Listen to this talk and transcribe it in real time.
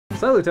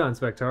Saluton,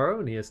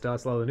 Spectaro, ni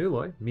estas la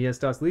lunuloj, mi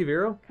estas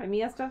Liviro, Kaj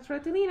mi estas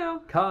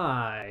Retilino.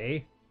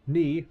 kai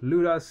ni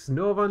ludas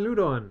novan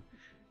ludon,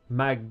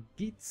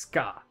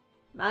 Magicka.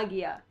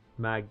 Magia.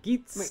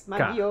 Magicka.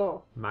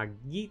 Magio.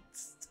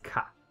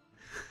 Magicka.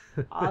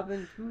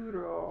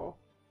 Aventuro.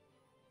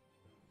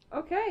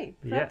 Okay,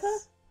 preta?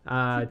 Yes.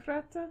 Ĉu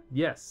preta?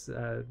 Yes,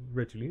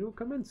 Retulino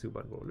komencu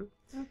bonvolu.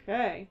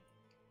 Okay.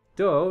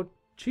 Do,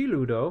 ĉi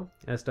ludo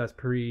estas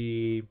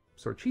pri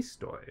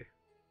sorĉistoj.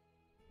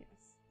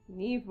 Yes.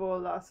 Ni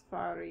volas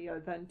fari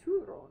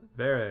aventuron.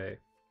 Vere.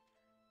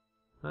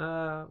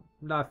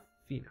 La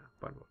fina,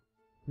 bonvolu.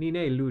 Ni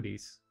ne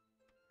ludis.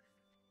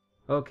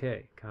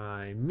 Okay,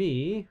 kai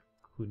mi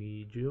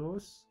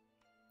kuniĝos.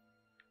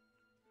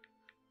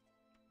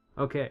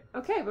 Okay.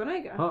 Okay,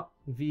 bonega.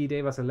 Vi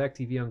devas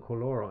elekti vian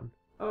koloron.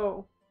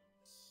 Oh.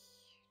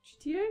 Ĉi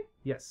tie?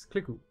 Yes,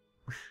 kliku.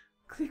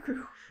 Kliku.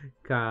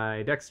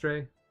 Kai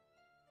dextre.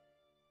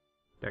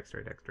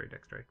 Dextre.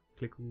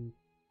 Kliku.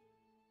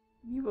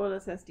 Mi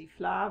volas esti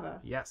flava.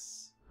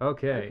 Yes.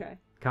 Okay. Okay.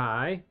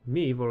 Kai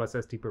mi volas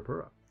esti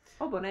purpura.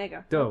 Oh,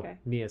 bonega. Do, Okay.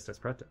 ni estas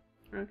preta.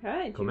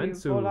 Okay, ĉu vi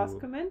Komencu. volas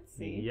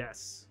komenci?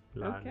 Yes.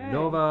 La Okay.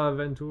 nova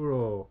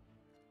aventuro.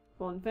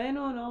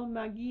 Bonvenon al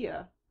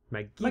magia.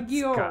 Magicka.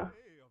 Magio.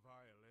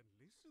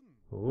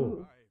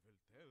 Oh,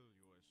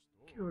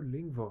 kio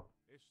lingvo.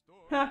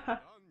 Haha.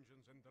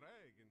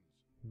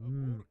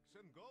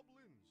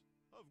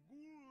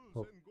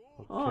 Oh,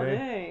 Oh, okay.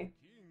 ne.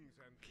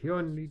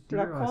 Kion li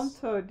diras?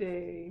 Rakonto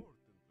de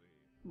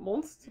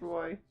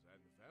monstroj.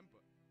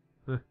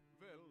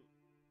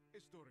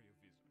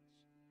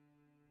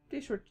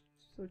 De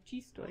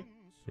sorĉistoj.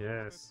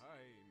 Yes.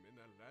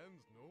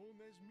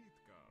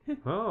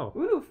 Oh.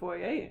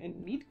 Unufoje en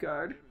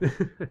Midgard.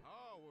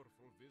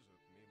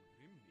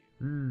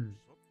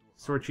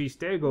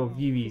 Sorĉistego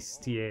vivis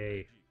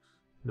tie.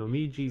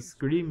 Nomiĝis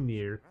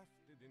Grimnir.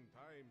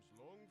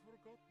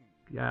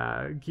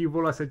 Kiu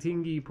volas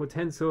atingi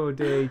potenco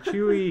de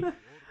ĉiuj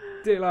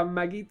de la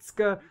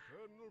Magicka.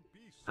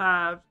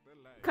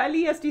 Kaj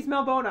li estis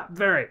malbona.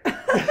 Vere.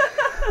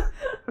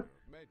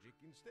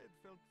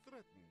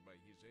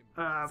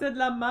 Sed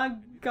la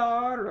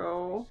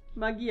magiaro,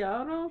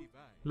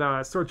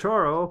 La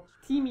sorĉoro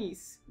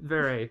timis.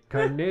 vere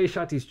kaj ne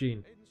ŝatis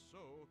ĝin.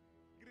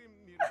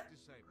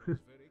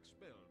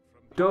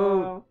 Do.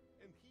 Oh,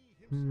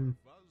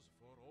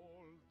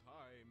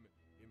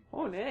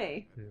 oh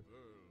ne.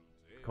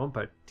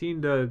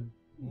 Kompatinda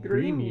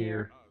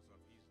Grimnir.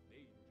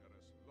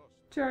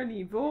 Ĉar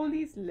li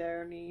volis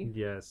lerni.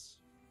 Yes.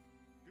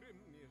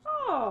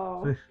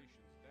 Oh.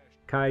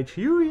 Kai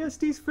ĉiuj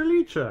estis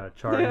feliĉa,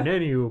 ĉar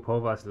neniu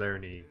povas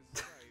lerni.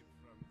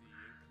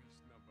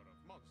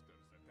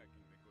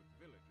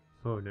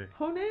 Oh ne.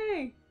 Oh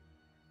ne.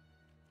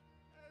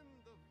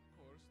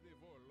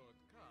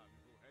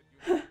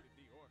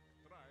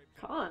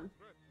 Khan.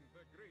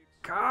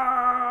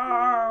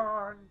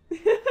 Khan!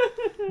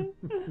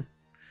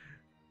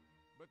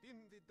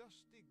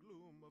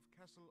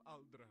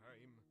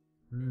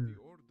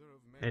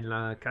 En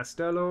la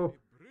castello,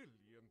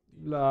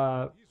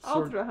 la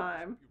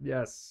Altraheim.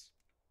 yes,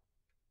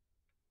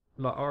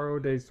 la aro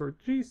de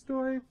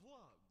sorĉistoj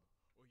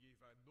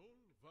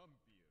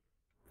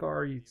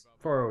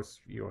faros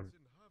ion.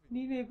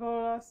 Ni ne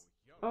volas.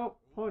 Oh,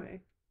 oh ne.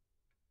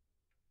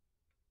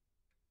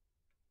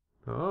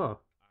 Oh,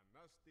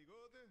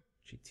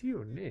 ĉi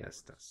tio ne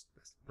estas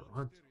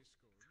Esperanto.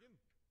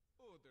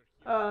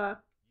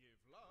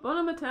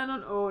 Bonan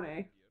matenon, oh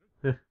ne.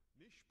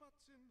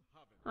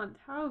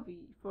 Antaŭ vi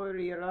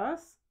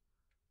foriras.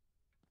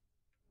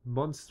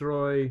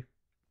 Monstroj,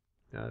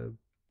 La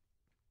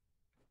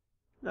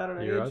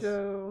iras.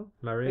 reĝo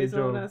La reĝo.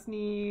 bezonas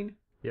nin.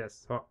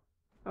 Yes. Oh.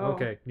 Oh.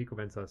 Okay, ni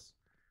komencas.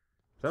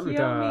 Kiam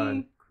Saluton.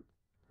 mi...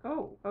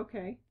 Oh,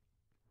 okay.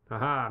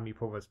 Aha, mi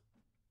povas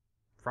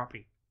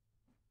frapi.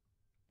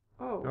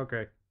 Oh,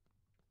 Okay.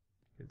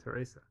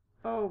 Interesa.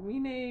 oh, mi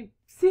ne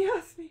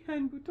scias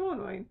miajn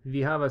butonojn.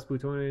 Vi havas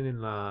butonon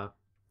en la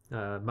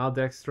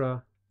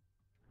maldextra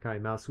kaj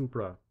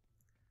malsupra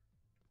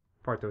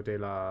parto de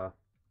la...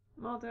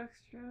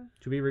 Maldextra.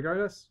 Ĉu vi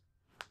rigardas?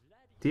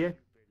 Tie?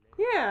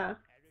 Yeah,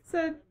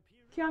 sed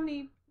kiam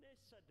ni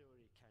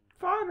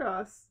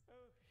faras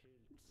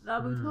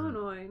la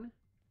butonojn.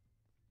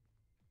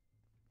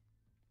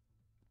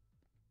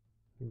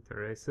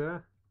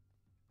 Interesa.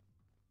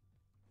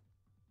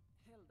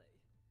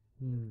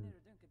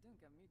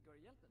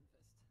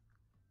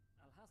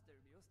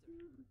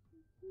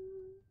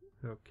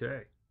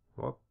 Okay.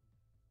 Oh.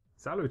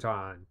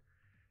 Saluton.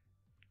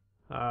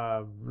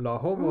 La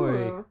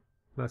homoj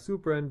la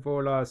supren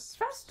volas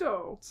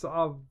Festo!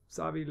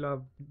 savi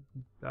la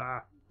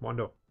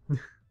mondo.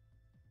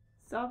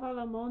 Salva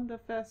la monda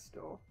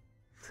festo.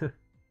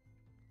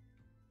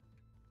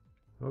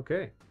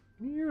 Okay.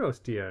 Ni iros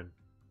tien.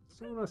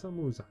 Sonas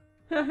amuza.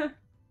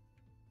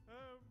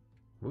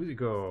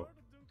 Musico.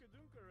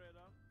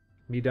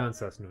 Mi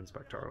dancas nun,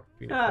 Spectaro.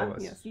 Vi ne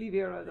povas. Yes,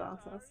 Liviro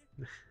dancas.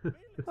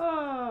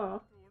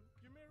 Oh,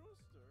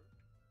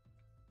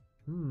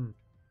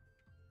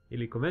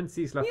 Ili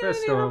komencis la Ili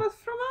festo. ne havas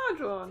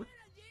fromaĝon.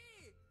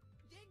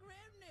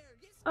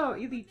 Oh,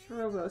 ili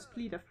trovos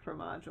pli da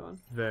fromaĝon.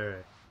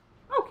 Vere.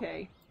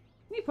 Okej.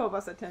 Ni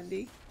povas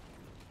atendi.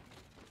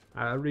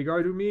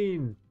 Rigardu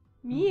min.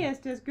 Mi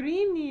estas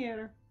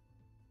Grimnir.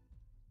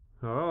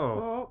 Oh.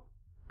 Oh.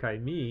 Kai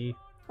mi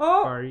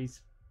Oh!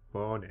 faris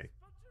bone.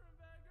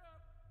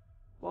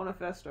 Bona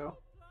festo.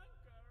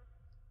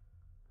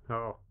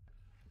 Oh.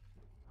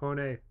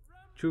 Bone.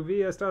 Ĉu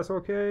vi estas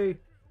okej?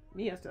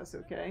 Mi estas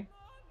okej.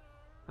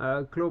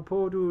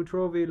 Klopodu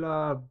trovi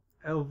la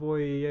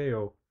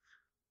elvojejo.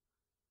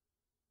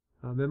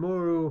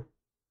 Memoru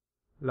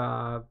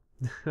la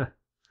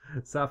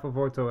safa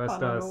vorto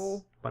estas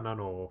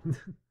banano.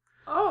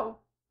 Oh!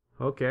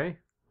 Okay.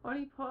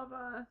 Oni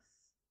povas...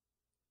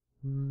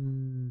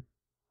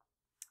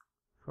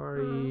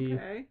 Fari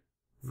Okej.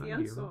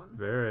 Scienson.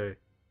 Vere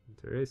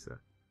interesa.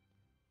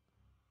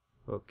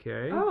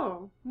 Okay.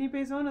 Oh! Ni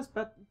bezonas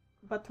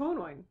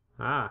batonojn.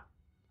 Ah.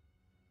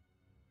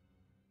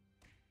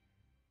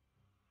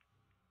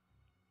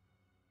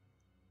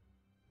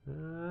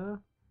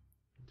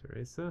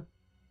 Interesa.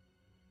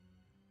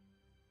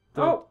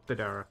 Oh!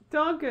 Bedara.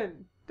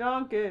 Duncan!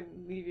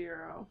 Duncan,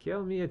 Liviro.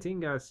 Kiel mi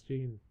atingas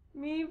ĝin?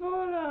 Mi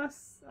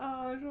volas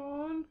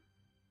aĵon.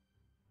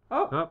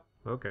 Oh! Oh,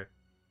 okay.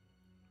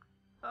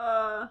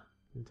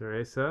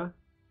 Interesa.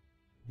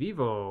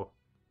 Vivo.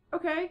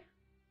 Okay.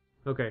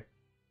 Okay.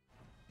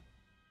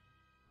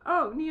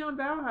 Oh, ni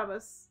ambaŭ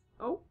havas...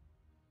 Oh!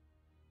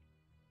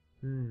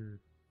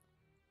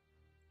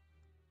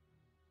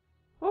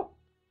 Oh!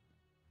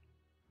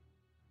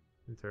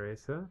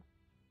 Interesa.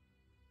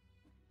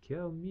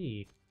 Kiel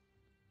mi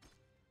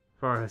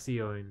faras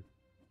iojn?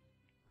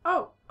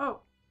 Oh!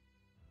 Oh!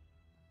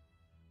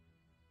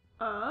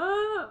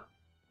 Ah!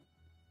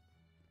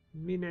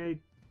 Mi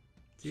ne...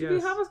 Ĉu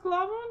vi havas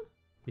glavon?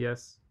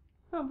 Yes.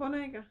 Oh,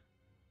 bonega.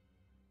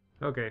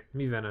 Okay,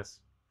 mi venas.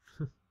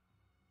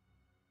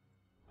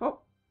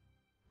 Oh!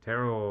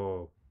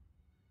 Tero.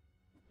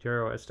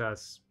 Tero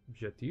estas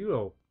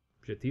jetilo.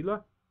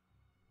 Jetila?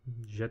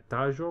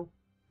 Jetaĵo?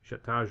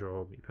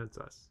 Jetaĵo, mi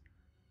pensas.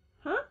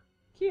 Huh?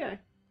 Kie?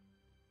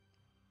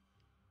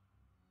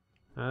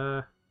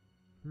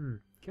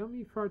 Kiel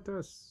mi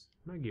fartas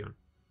magion?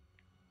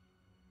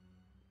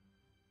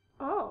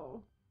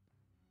 Oh!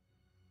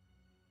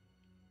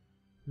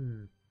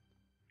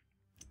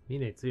 Mi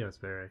ne scias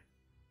vere.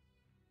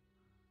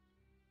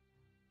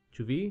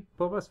 Ĉu vi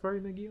povas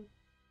fari magion?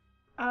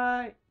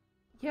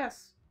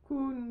 Yes.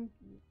 Kun...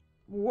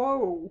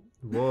 Wow!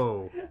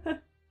 Wow.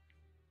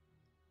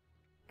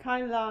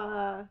 Kaj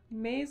la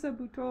meza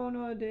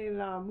butono de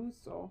la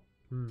muso.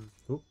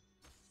 Oop.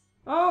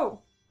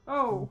 Oh!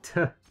 Oh!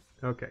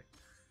 Okay.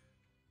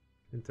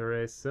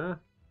 Interesa.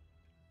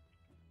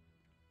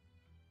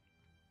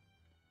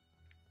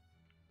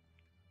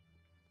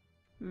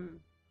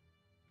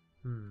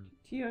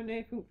 Tio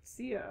ne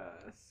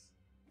funkcias.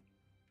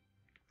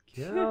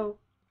 Kiel?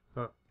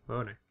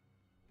 Oh ne.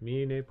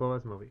 Mi ne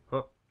povas movi.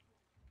 Oh.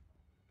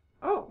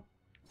 Oh!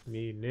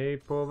 Mi ne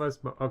povas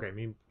okay,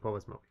 mi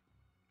povas movi.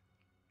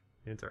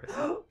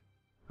 Interesa.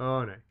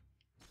 Oh ne.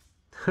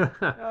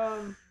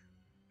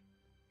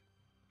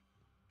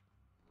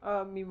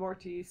 Mi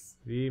mortis.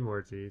 Vi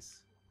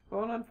mortis.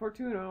 Bonan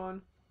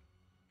fortunon.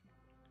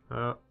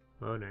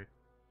 Oh ne.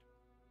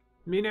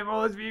 Mi ne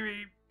volas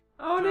vivi.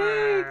 Oh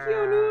ne!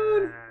 Kio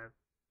nun?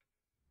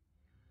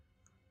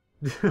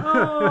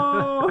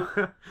 Oh!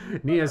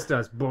 Ni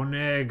estas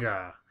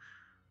bonega.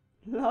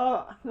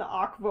 La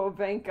akvo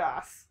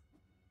venkas.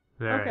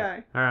 Vere.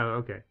 Okay.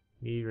 Okay.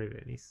 Ni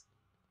revenis.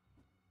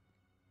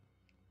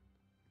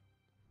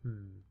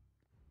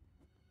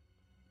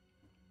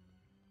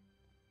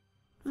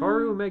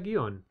 Faru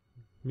magion.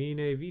 Mi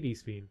ne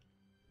vidis vin.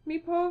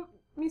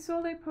 Mi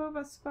sole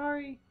povas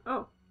fari...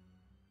 Oh.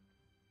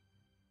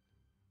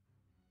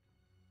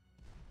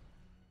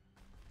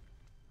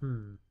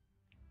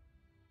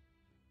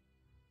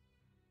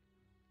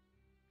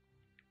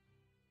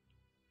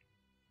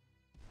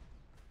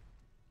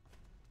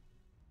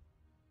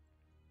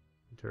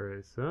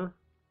 Interesa.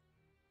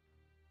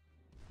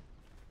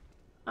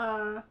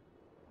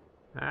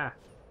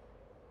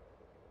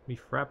 Mi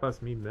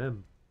frapas mi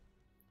mem.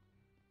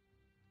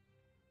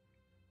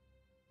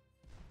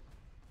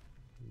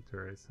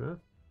 Interesa.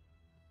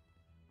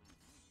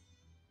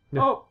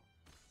 Oh!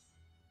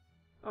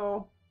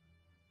 Oh.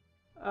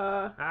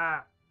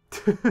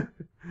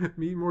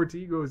 Mi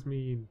mortigos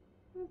min.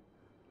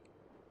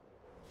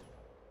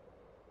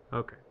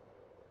 Okay.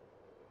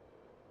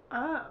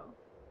 Oh.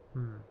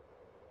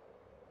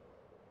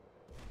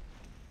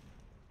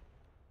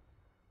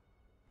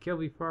 Kiel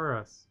vi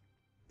faras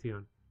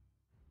tion?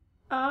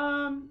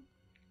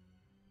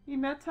 Mi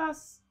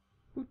metas...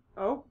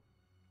 Oh.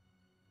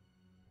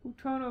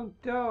 Butono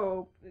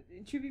do.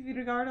 Ĉu vi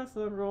rigardas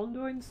la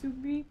rondojn sub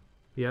mi?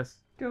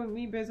 Yes. Do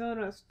mi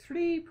bezonas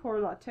 3 por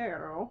la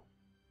tero.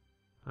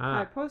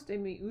 Kaj poste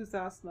mi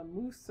uzas la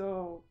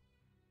muso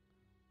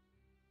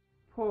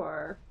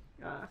por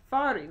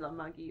fari la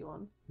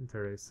magion.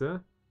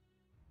 Interesa.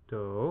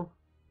 Do.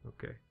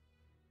 Okay.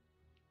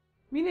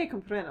 Mi ne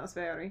comprenas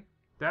vere.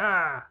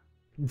 Ah!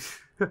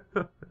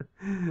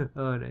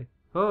 Oh, ne.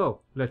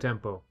 Oh, la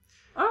tempo.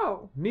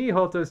 Oh! Ni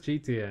haltos ĉi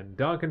tien.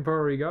 Danken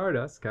por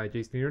rigardas, kaj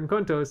ĝis ni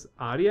renkontos.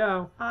 Adiaŭ!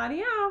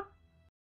 Adiaŭ!